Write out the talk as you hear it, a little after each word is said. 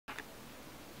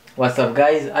What's up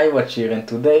guys, HighWatch here, and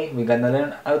today we're gonna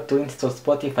learn how to install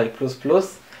Spotify++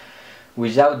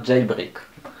 without jailbreak.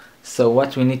 So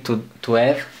what we need to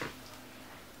have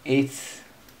is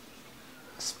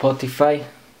Spotify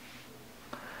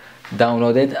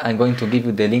downloaded. I'm going to give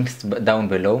you the links down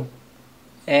below,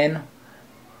 and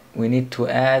we need to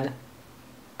add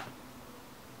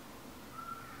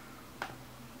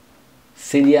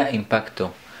Celia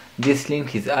Impacto. This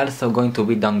link is also going to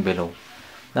be down below.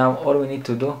 Now all we need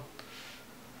to do,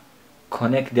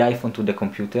 connect the iPhone to the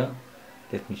computer.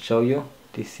 Let me show you.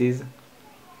 This is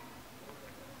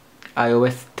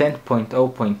iOS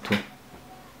 10.0.2.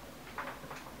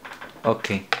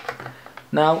 Okay,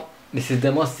 now this is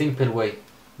the most simple way.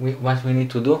 What we need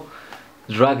to do,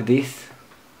 drag this.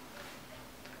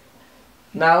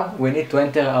 Now we need to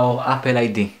enter our Apple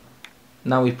ID.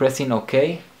 Now we press in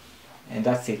OK, and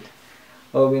that's it.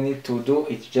 All we need to do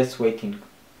is just waiting.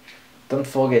 Don't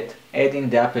forget, add in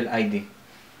the Apple ID.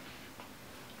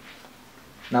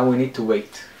 Now we need to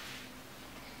wait.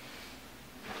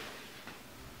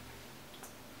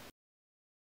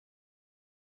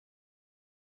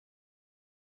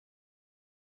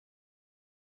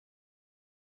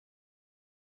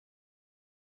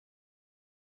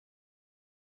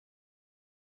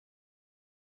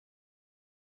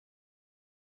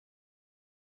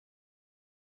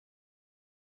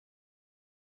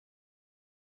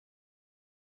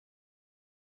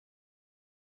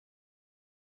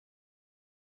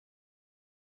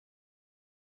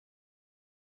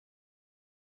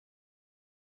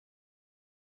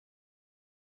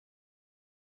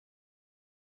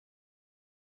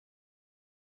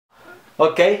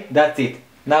 Okay, that's it.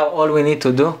 Now all we need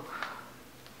to do,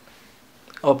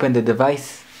 open the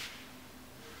device.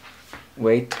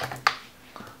 Wait,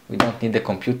 we don't need the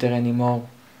computer anymore.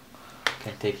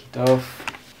 Can take it off.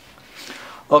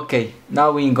 Okay,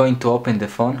 now we're going to open the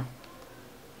phone.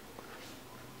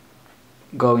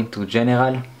 Go into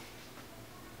General.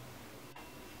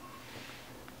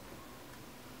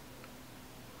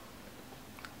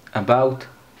 About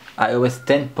iOS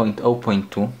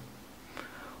 10.0.2.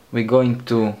 We're going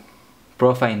to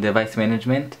Profile and Device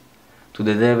Management, to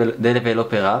the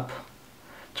developer app.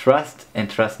 Trust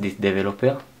this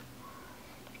developer.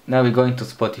 Now we're going to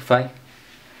Spotify,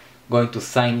 going to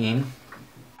sign in.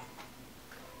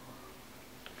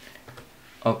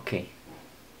 Okay,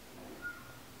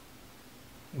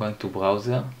 going to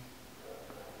browser.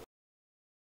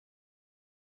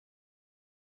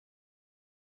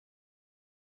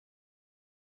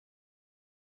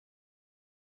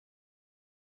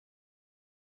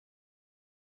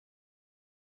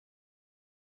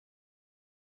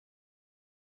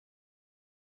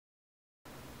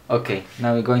 Okay,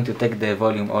 now we're going to take the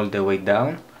volume all the way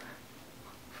down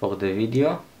for the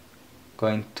video.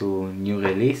 Going to new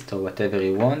release or whatever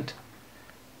you want.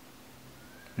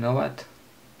 You know what?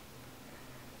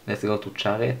 Let's go to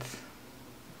charts.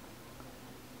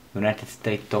 United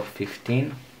States top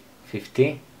 50.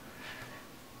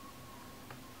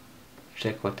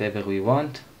 Check whatever we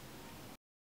want.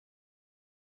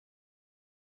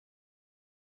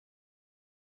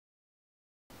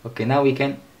 Okay, now we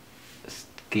can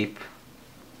skip,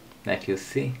 like you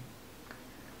see,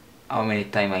 how many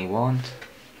times I want.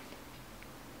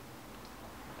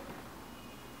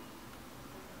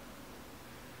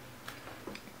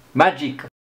 Magic!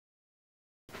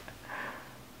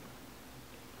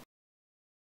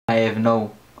 I have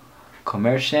no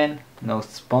commercial, no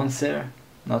sponsor,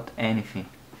 not anything.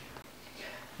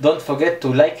 Don't forget to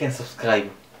like and subscribe.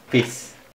 Peace.